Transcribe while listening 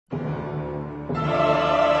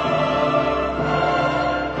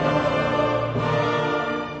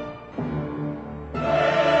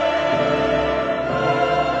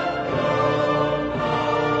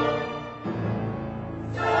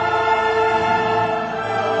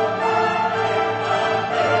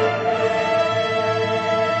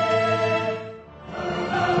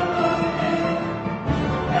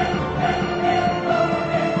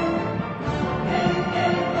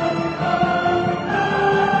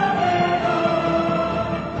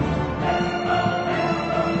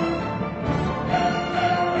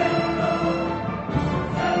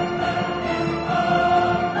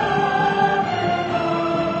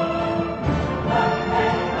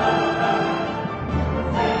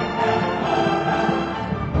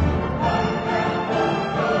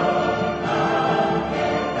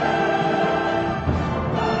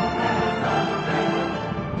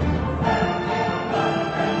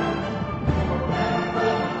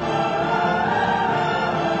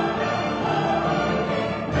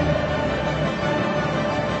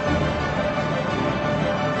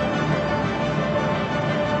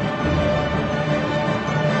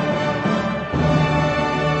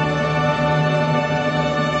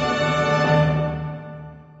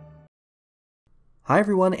Hi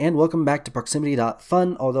everyone, and welcome back to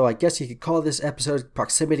Proximity.fun, although I guess you could call this episode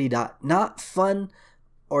Proximity.not.fun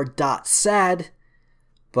or .sad.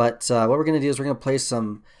 But what we're going to do is we're going to play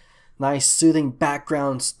some nice soothing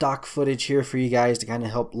background stock footage here for you guys to kind of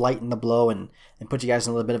help lighten the blow and put you guys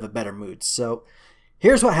in a little bit of a better mood. So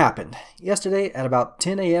here's what happened. Yesterday at about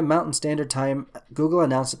 10 a.m. Mountain Standard Time, Google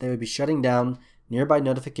announced that they would be shutting down nearby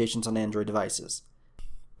notifications on Android devices.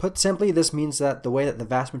 Put simply, this means that the way that the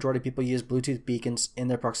vast majority of people use Bluetooth beacons in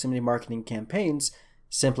their proximity marketing campaigns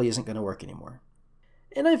simply isn't going to work anymore.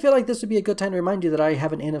 And I feel like this would be a good time to remind you that I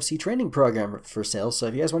have an NFC training program for sale, so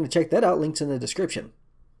if you guys want to check that out, links in the description.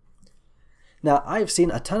 Now, I've seen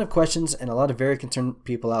a ton of questions and a lot of very concerned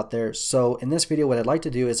people out there, so in this video what I'd like to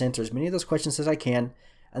do is answer as many of those questions as I can,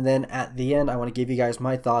 and then at the end I want to give you guys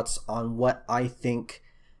my thoughts on what I think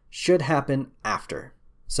should happen after.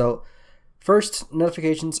 So, first,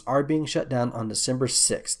 notifications are being shut down on December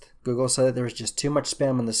 6th. Google said that there was just too much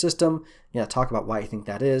spam on the system. Talk about why I think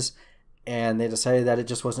that is. And they decided that it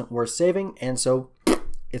just wasn't worth saving, and so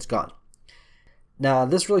it's gone. Now,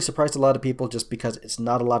 this really surprised a lot of people just because it's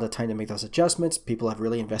not a lot of time to make those adjustments. People have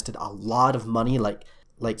really invested a lot of money, like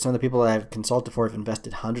some of the people that I've consulted for have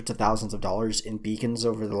invested hundreds of thousands of dollars in beacons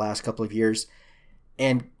over the last couple of years.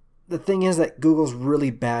 And the thing is that Google's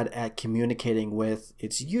really bad at communicating with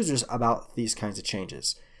its users about these kinds of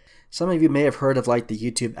changes. Some of you may have heard of like the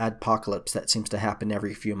YouTube adpocalypse that seems to happen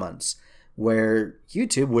every few months, where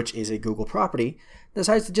YouTube, which is a Google property,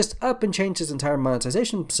 decides to just up and change its entire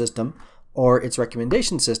monetization system, or its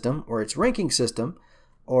recommendation system, or its ranking system,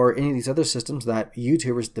 or any of these other systems that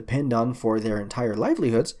YouTubers depend on for their entire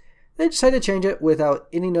livelihoods. They decide to change it without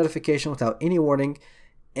any notification, without any warning,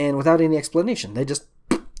 and without any explanation. They just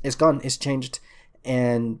it's gone, it's changed,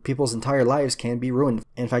 and people's entire lives can be ruined.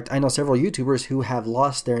 In fact, I know several YouTubers who have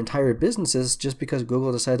lost their entire businesses just because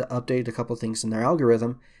Google decided to update a couple things in their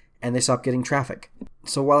algorithm and they stopped getting traffic.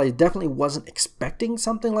 So while I definitely wasn't expecting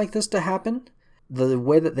something like this to happen, the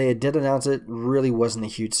way that they did announce it really wasn't a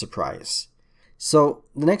huge surprise. So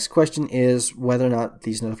the next question is whether or not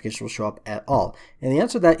these notifications will show up at all. And the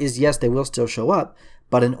answer to that is yes, they will still show up,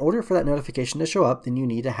 but in order for that notification to show up, then you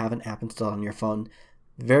need to have an app installed on your phone.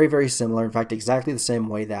 Very, very similar, in fact, exactly the same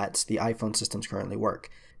way that the iPhone systems currently work.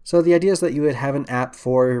 So the idea is that you would have an app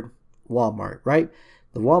for Walmart, right?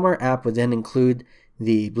 The Walmart app would then include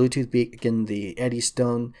the Bluetooth beacon, the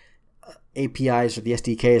Eddystone APIs or the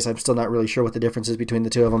SDKs. I'm still not really sure what the difference is between the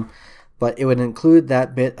two of them, but it would include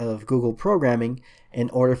that bit of Google programming in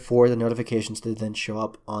order for the notifications to then show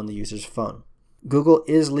up on the user's phone. Google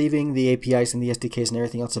is leaving the APIs and the SDKs and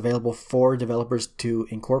everything else available for developers to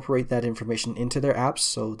incorporate that information into their apps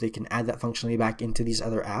so they can add that functionality back into these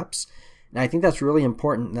other apps. And I think that's really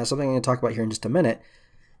important, and that's something I'm going to talk about here in just a minute.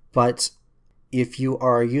 But if you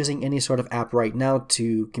are using any sort of app right now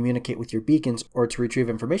to communicate with your beacons or to retrieve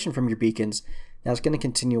information from your beacons, that's going to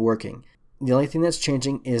continue working. The only thing that's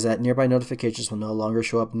changing is that nearby notifications will no longer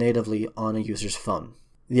show up natively on a user's phone.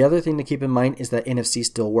 The other thing to keep in mind is that NFC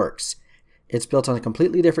still works. It's built on a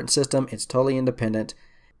completely different system, it's totally independent,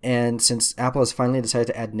 and since Apple has finally decided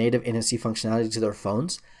to add native NFC functionality to their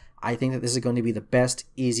phones, I think that this is going to be the best,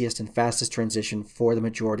 easiest, and fastest transition for the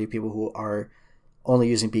majority of people who are only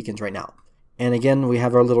using beacons right now. And again, we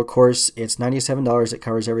have our little course. It's $97. It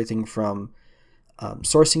covers everything from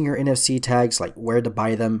sourcing your NFC tags, like where to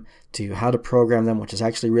buy them, to how to program them, which is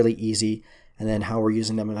actually really easy, and then how we're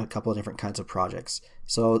using them in a couple of different kinds of projects.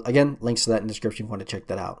 So again, links to that in the description if you want to check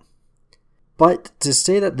that out. But to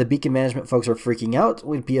say that the beacon management folks are freaking out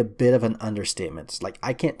would be a bit of an understatement. Like,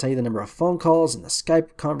 I can't tell you the number of phone calls and the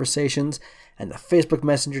Skype conversations and the Facebook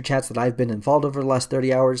Messenger chats that I've been involved over the last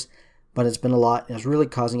 30 hours, but it's been a lot, and it's really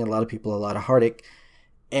causing a lot of people a lot of heartache.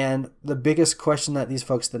 And the biggest question that these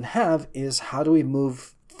folks then have is, how do we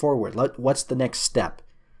move forward? What's the next step?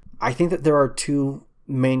 I think that there are two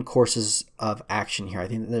main courses of action here. I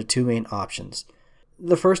think that there are two main options.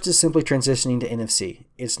 The first is simply transitioning to NFC.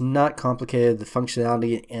 It's not complicated. The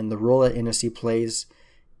functionality and the role that NFC plays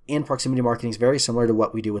in proximity marketing is very similar to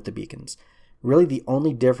what we do with the beacons. Really, the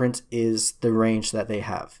only difference is the range that they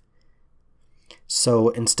have. So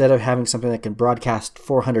instead of having something that can broadcast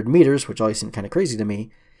 400 meters, which always seemed kind of crazy to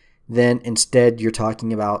me, then instead you're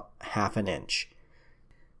talking about half an inch.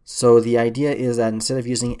 So the idea is that instead of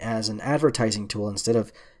using it as an advertising tool, instead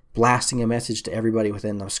of blasting a message to everybody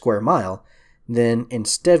within a square mile, then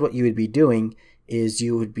instead what you would be doing is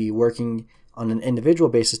you would be working on an individual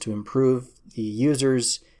basis to improve the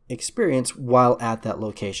user's experience while at that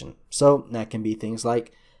location. So that can be things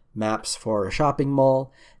like maps for a shopping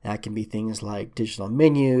mall, that can be things like digital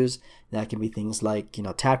menus, that can be things like,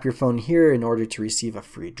 tap your phone here in order to receive a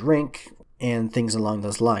free drink, and things along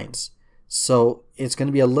those lines. So it's going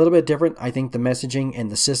to be a little bit different. I think the messaging and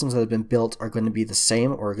the systems that have been built are going to be the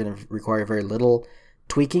same, or are going to require very little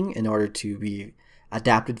tweaking in order to be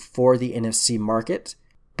adapted for the NFC market.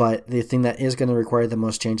 But the thing that is going to require the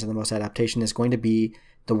most change and the most adaptation is going to be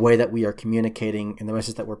the way that we are communicating and the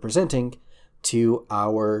message that we're presenting to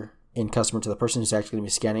our end customer, to the person who's actually going to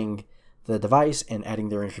be scanning the device and adding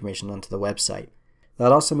their information onto the website.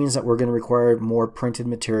 That also means that we're going to require more printed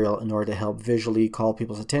material in order to help visually call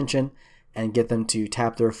people's attention and get them to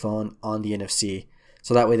tap their phone on the NFC,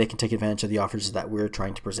 so that way they can take advantage of the offers that we're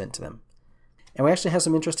trying to present to them. And we actually have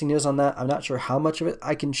some interesting news on that. I'm not sure how much of it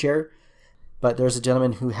I can share, but there's a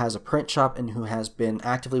gentleman who has a print shop and who has been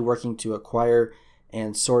actively working to acquire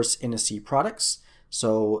and source NFC products.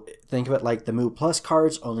 So think of it like the Move Plus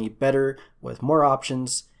cards, only better with more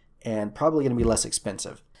options and probably going to be less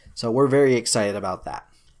expensive. So we're very excited about that.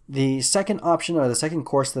 The second option, or the second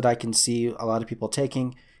course that I can see a lot of people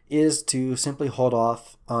taking, is to simply hold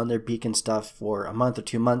off on their beacon stuff for a month or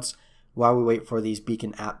 2 months while we wait for these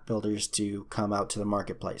beacon app builders to come out to the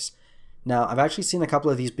marketplace. Now, I've actually seen a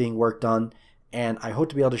couple of these being worked on, and I hope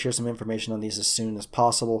to be able to share some information on these as soon as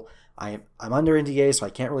possible. I'm under NDA, so I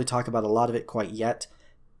can't really talk about a lot of it quite yet,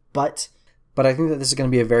 but I think that this is going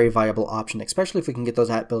to be a very viable option, especially if we can get those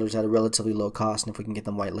app builders at a relatively low cost and if we can get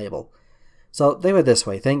them white label. So think of it this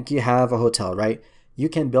way. Think you have a hotel, right? You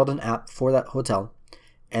can build an app for that hotel,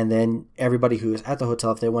 and then everybody who is at the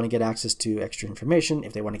hotel, if they want to get access to extra information,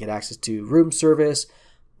 if they want to get access to room service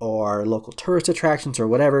or local tourist attractions or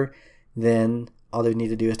whatever, then all they need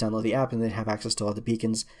to do is download the app and they'd have access to all the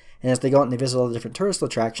beacons. And as they go out and they visit all the different tourist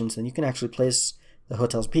attractions, then you can actually place the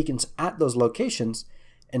hotel's beacons at those locations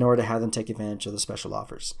in order to have them take advantage of the special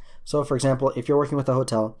offers. So for example, if you're working with a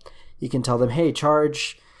hotel, you can tell them, hey,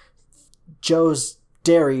 charge Joe's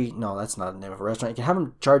Dairy, no, that's not the name of a restaurant. You can have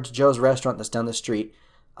them charge Joe's Restaurant that's down the street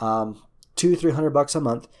 $200-300 a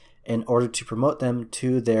month in order to promote them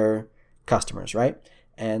to their customers, right?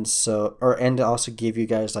 And so, and to also give you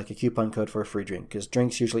guys like a coupon code for a free drink, because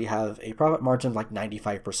drinks usually have a profit margin of like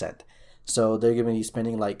 95%. So they're going to be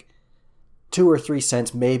spending like 2 or 3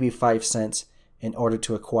 cents, maybe 5 cents in order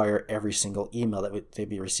to acquire every single email that they'd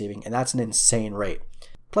be receiving. And that's an insane rate.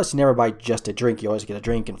 Plus, you never buy just a drink. You always get a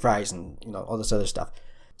drink and fries and, all this other stuff.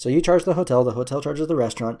 So you charge the hotel charges the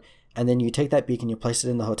restaurant, and then you take that beacon, you place it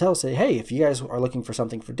in the hotel, say, hey, if you guys are looking for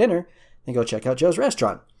something for dinner, then go check out Joe's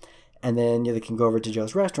Restaurant. And then they can go over to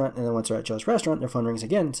Joe's Restaurant, and then once they're at Joe's Restaurant, their phone rings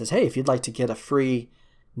again and says, hey, if you'd like to get a free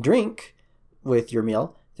drink with your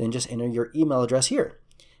meal, then just enter your email address here.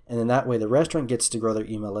 And then that way the restaurant gets to grow their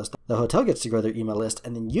email list, the hotel gets to grow their email list,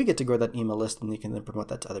 and then you get to grow that email list, and you can then promote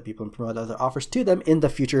that to other people and promote other offers to them in the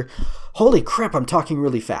future. Holy crap, I'm talking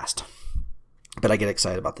really fast. But I get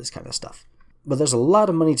excited about this kind of stuff. But there's a lot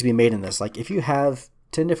of money to be made in this. Like if you have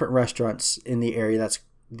 10 different restaurants in the area that's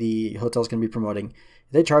the hotel's going to be promoting,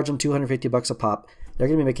 they charge them $250 a pop, they're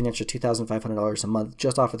going to be making an extra $2,500 a month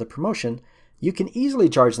just off of the promotion. You can easily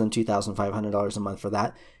charge them $2,500 a month for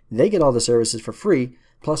that. They get all the services for free,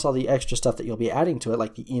 plus all the extra stuff that you'll be adding to it,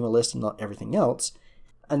 like the email list and everything else.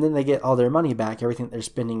 And then they get all their money back. Everything they're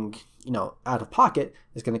spending, out of pocket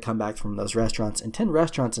is going to come back from those restaurants. And 10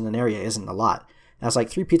 restaurants in an area isn't a lot. That's like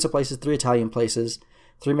 3 pizza places, 3 Italian places,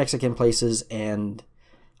 3 Mexican places, and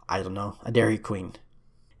I don't know, a Dairy Queen.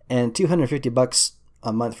 And $250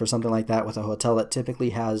 a month for something like that with a hotel that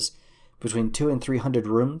typically has between 200 and 300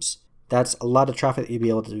 rooms, that's a lot of traffic that you'll be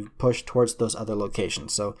able to push towards those other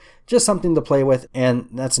locations. So just something to play with, and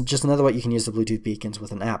that's just another way you can use the Bluetooth beacons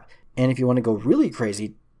with an app. And if you want to go really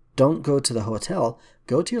crazy, don't go to the hotel,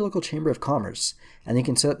 go to your local chamber of commerce, and you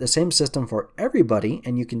can set up the same system for everybody,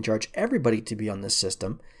 and you can charge everybody to be on this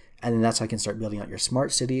system. And then that's how you can start building out your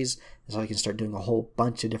smart cities. That's how you can start doing a whole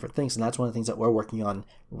bunch of different things. And that's one of the things that we're working on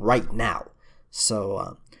right now.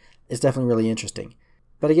 So it's definitely really interesting.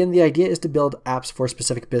 But again, the idea is to build apps for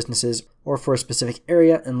specific businesses or for a specific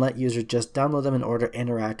area and let users just download them in order to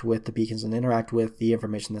interact with the beacons and interact with the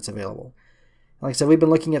information that's available. Like I said, we've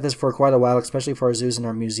been looking at this for quite a while, especially for our zoos and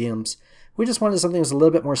our museums. We just wanted something that was a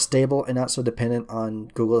little bit more stable and not so dependent on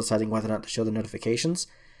Google deciding whether or not to show the notifications.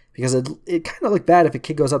 Because it kind of looked bad if a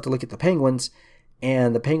kid goes up to look at the penguins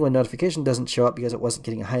and the penguin notification doesn't show up because it wasn't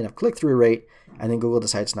getting a high enough click-through rate, and then Google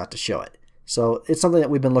decides not to show it. So it's something that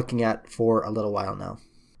we've been looking at for a little while now.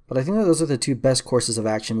 But I think that those are the two best courses of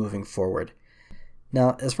action moving forward.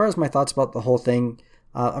 Now, as far as my thoughts about the whole thing,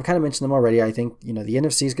 I've kind of mentioned them already. I think the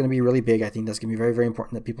NFC is going to be really big. I think that's going to be very, very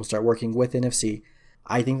important that people start working with NFC.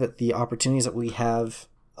 I think that the opportunities that we have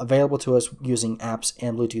available to us using apps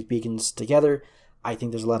and Bluetooth beacons together, I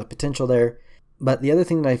think there's a lot of potential there. But the other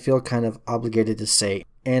thing that I feel kind of obligated to say,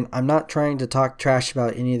 and I'm not trying to talk trash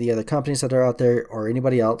about any of the other companies that are out there or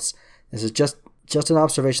anybody else, this is just an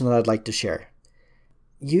observation that I'd like to share.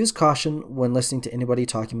 Use caution when listening to anybody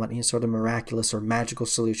talking about any sort of miraculous or magical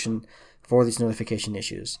solution for these notification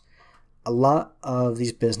issues. A lot of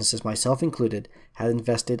these businesses, myself included, have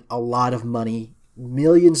invested a lot of money,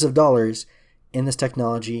 millions of dollars in this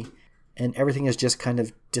technology, and everything has just kind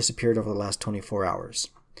of disappeared over the last 24 hours.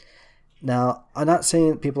 Now, I'm not saying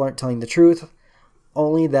that people aren't telling the truth,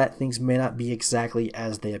 only that things may not be exactly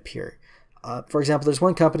as they appear. For example, there's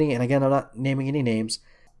one company, and again, I'm not naming any names,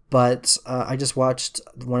 but I just watched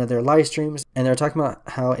one of their live streams, and they're talking about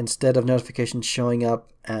how instead of notifications showing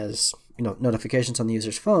up as notifications on the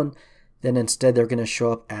user's phone, then instead they're going to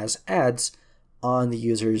show up as ads on the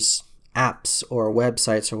user's apps or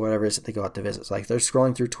websites or whatever it is that they go out to visit. So like if they're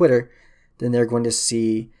scrolling through Twitter, then they're going to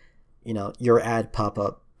see your ad pop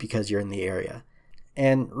up because you're in the area.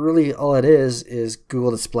 And really all it is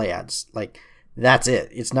Google display ads. Like that's it.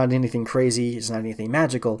 It's not anything crazy. It's not anything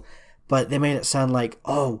magical. But they made it sound like,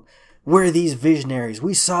 oh, we're these visionaries.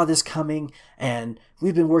 We saw this coming, and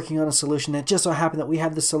we've been working on a solution. It just so happened that we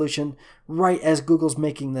have the solution right as Google's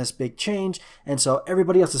making this big change. And so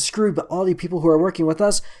everybody else is screwed, but all the people who are working with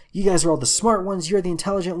us, you guys are all the smart ones. You're the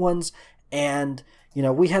intelligent ones. And,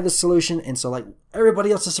 we have the solution. And so, like,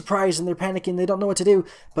 everybody else is surprised, and they're panicking. They don't know what to do.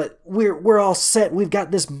 But we're all set. We've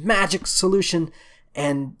got this magic solution,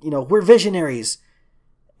 and, we're visionaries.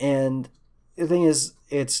 And the thing is,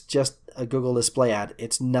 it's just a Google display ad.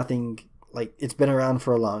 It's nothing, like, it's been around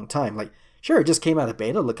for a long time. Like, sure, it just came out of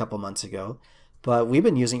beta a couple months ago, but we've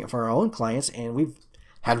been using it for our own clients, and we've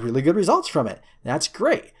had really good results from it. That's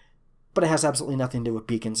great. But it has absolutely nothing to do with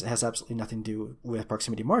beacons. It has absolutely nothing to do with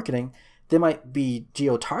proximity marketing. They might be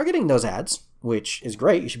geo-targeting those ads, which is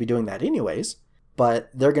great. You should be doing that anyways. But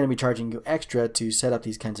they're going to be charging you extra to set up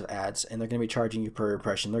these kinds of ads, and they're going to be charging you per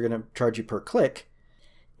impression. They're going to charge you per click.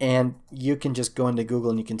 And you can just go into Google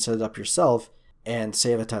and you can set it up yourself and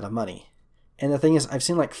save a ton of money. And the thing is, I've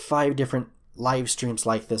seen like 5 different live streams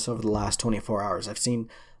like this over the last 24 hours. I've seen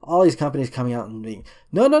all these companies coming out and being,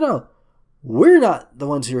 no, we're not the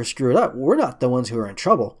ones who are screwed up. We're not the ones who are in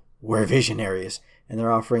trouble. We're visionaries. And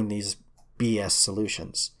they're offering these BS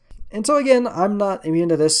solutions. And so again, I'm not immune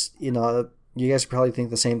to this. You guys probably think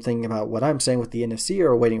the same thing about what I'm saying with the NFC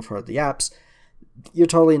or waiting for the apps. You're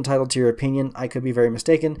totally entitled to your opinion. I could be very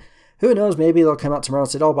mistaken. Who knows? Maybe they'll come out tomorrow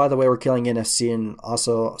and say, oh, by the way, we're killing NFC, and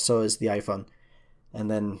also so is the iPhone.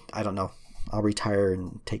 And then, I don't know, I'll retire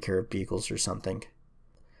and take care of beagles or something.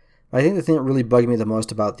 I think the thing that really bugged me the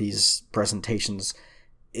most about these presentations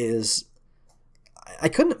is I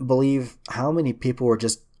couldn't believe how many people were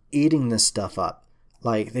just eating this stuff up.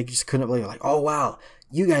 Like, they just couldn't believe, like, oh, wow,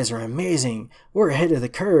 you guys are amazing. We're ahead of the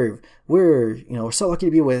curve. We're so lucky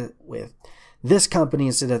to be with this company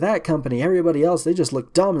instead of that company. Everybody else, they just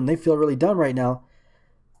look dumb and they feel really dumb right now.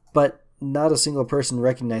 But not a single person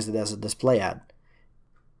recognized it as a display ad.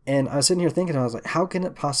 And I was sitting here thinking, I was like, how can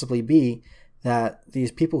it possibly be that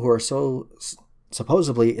these people who are so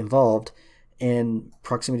supposedly involved in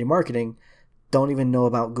proximity marketing don't even know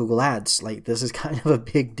about Google Ads? Like, this is kind of a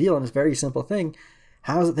big deal, and it's a very simple thing.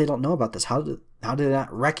 How is it they don't know about this? How did they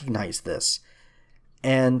not recognize this?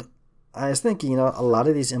 And I was thinking, a lot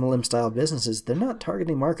of these MLM-style businesses, they're not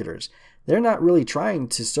targeting marketers. They're not really trying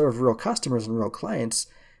to serve real customers and real clients.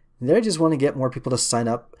 They just want to get more people to sign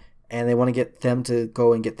up and they want to get them to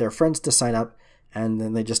go and get their friends to sign up, and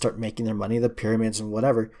then they just start making their money, the pyramids and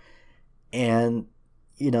whatever. And,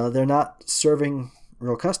 they're not serving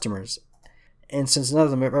real customers. And since none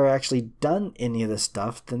of them have ever actually done any of this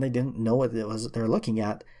stuff, then they didn't know what it was that they're looking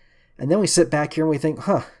at. And then we sit back here and we think,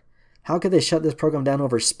 how could they shut this program down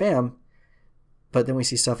over spam? But then we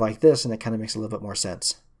see stuff like this, and it kind of makes a little bit more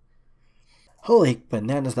sense. Holy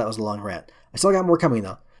bananas, that was a long rant. I still got more coming,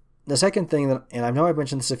 though. The second thing, and I know I've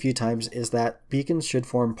mentioned this a few times, is that beacons should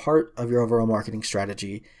form part of your overall marketing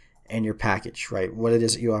strategy and your package, right? What it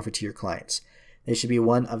is that you offer to your clients. They should be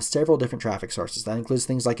one of several different traffic sources. That includes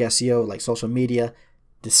things like SEO, like social media,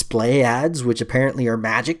 display ads, which apparently are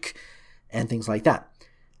magic, and things like that.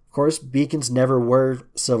 Of course, beacons never were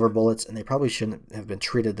silver bullets, and they probably shouldn't have been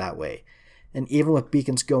treated that way. And even with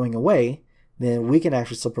beacons going away, then we can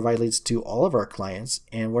actually still provide leads to all of our clients,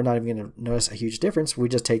 and we're not even going to notice a huge difference. We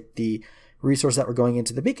just take the resource that we're going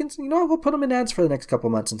into the beacons, and we'll put them in ads for the next couple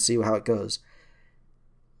months and see how it goes.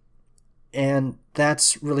 And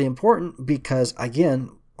that's really important because,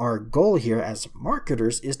 again, our goal here as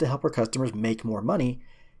marketers is to help our customers make more money,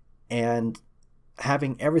 and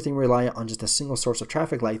having everything rely on just a single source of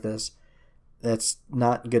traffic like this, that's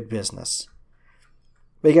not good business.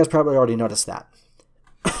 But you guys probably already noticed that.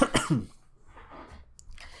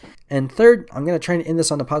 And third, I'm going to try and end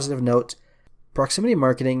this on a positive note. Proximity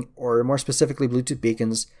marketing, or more specifically Bluetooth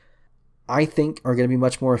beacons, I think are going to be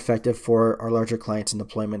much more effective for our larger clients and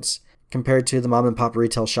deployments compared to the mom and pop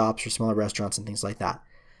retail shops or smaller restaurants and things like that.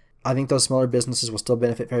 I think those smaller businesses will still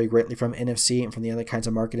benefit very greatly from NFC and from the other kinds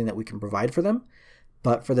of marketing that we can provide for them.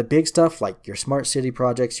 But for the big stuff like your smart city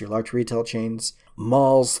projects, your large retail chains,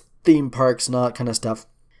 malls, theme parks, and all that kind of stuff,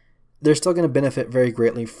 they're still going to benefit very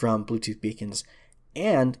greatly from Bluetooth beacons.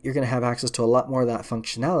 And you're going to have access to a lot more of that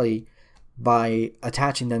functionality by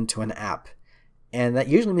attaching them to an app. And that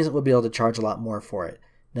usually means that we'll be able to charge a lot more for it.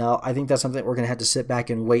 Now, I think that's something that we're going to have to sit back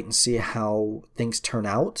and wait and see how things turn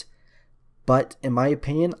out. But in my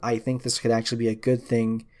opinion, I think this could actually be a good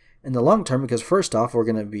thing in the long term because first off, we're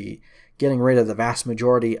going to be getting rid of the vast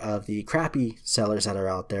majority of the crappy sellers that are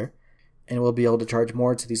out there. And we'll be able to charge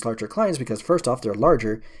more to these larger clients because first off, they're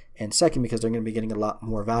larger. And second, because they're going to be getting a lot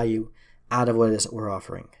more value out of what it is that we're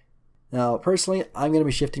offering. Now, personally, I'm going to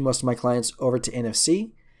be shifting most of my clients over to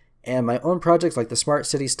NFC. And my own projects like the smart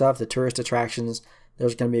city stuff, the tourist attractions,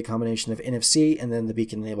 there's going to be a combination of NFC and then the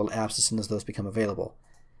beacon-enabled apps as soon as those become available.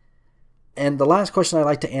 And the last question I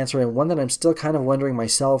like to answer, and one that I'm still kind of wondering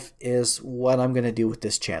myself, is what I'm going to do with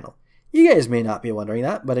this channel. You guys may not be wondering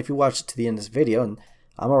that, but if you watch it to the end of this video, and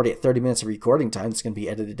I'm already at 30 minutes of recording time, it's going to be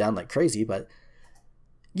edited down like crazy, but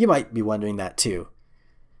you might be wondering that too.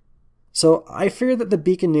 So I fear that the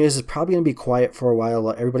beacon news is probably going to be quiet for a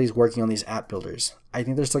while everybody's working on these app builders. I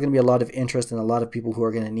think there's still going to be a lot of interest and a lot of people who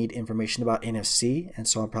are going to need information about NFC, and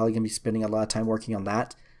so I'm probably going to be spending a lot of time working on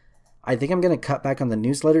that. I think I'm going to cut back on the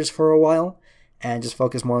newsletters for a while and just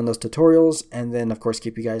focus more on those tutorials, and then of course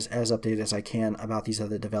keep you guys as updated as I can about these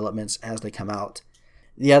other developments as they come out.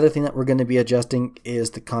 The other thing that we're going to be adjusting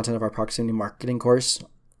is the content of our proximity marketing course.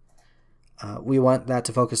 We want that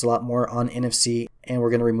to focus a lot more on NFC, and we're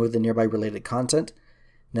going to remove the nearby related content.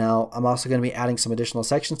 Now, I'm also going to be adding some additional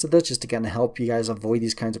sections to this just to kind of help you guys avoid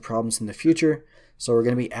these kinds of problems in the future. So we're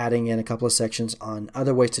going to be adding in a couple of sections on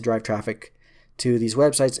other ways to drive traffic to these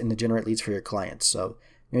websites and to generate leads for your clients. So we're going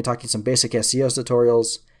to be talking some basic SEO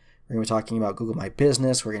tutorials. We're going to be talking about Google My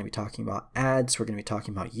Business. We're going to be talking about ads. We're going to be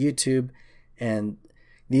talking about YouTube. And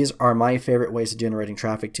these are my favorite ways of generating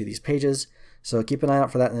traffic to these pages. So keep an eye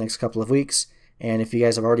out for that in the next couple of weeks. And if you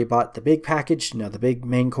guys have already bought the big package, the big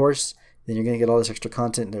main course, then you're going to get all this extra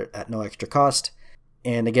content at no extra cost.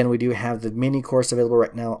 And again, we do have the mini course available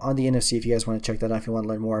right now on the NFC if you guys want to check that out, if you want to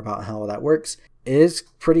learn more about how that works. It is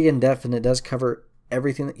pretty in-depth and it does cover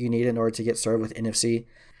everything that you need in order to get started with NFC.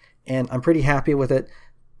 And I'm pretty happy with it,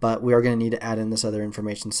 but we are going to need to add in this other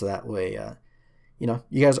information so that way,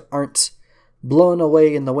 you guys aren't blown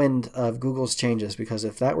away in the wind of Google's changes, because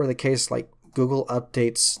if that were the case, like Google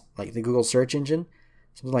updates, like the Google search engine,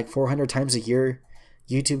 something like 400 times a year.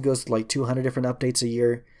 YouTube goes to like 200 different updates a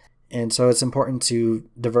year. And so it's important to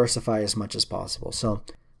diversify as much as possible. So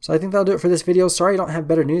I think that'll do it for this video. Sorry I don't have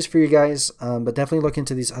better news for you guys, but definitely look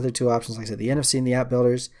into these other two options. Like I said, the NFC and the app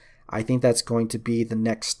builders. I think that's going to be the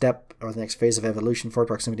next step or the next phase of evolution for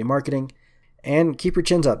proximity marketing. And keep your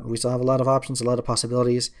chins up. We still have a lot of options, a lot of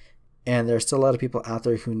possibilities, and there's still a lot of people out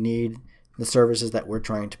there who need the services that we're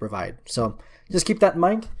trying to provide. So just keep that in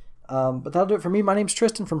mind. But that'll do it for me. My name's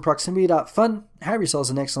Tristan from Proximity.fun. Have yourselves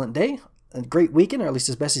an excellent day, a great weekend, or at least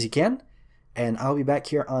as best as you can. And I'll be back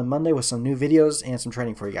here on Monday with some new videos and some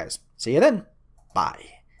training for you guys. See you then.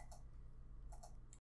 Bye.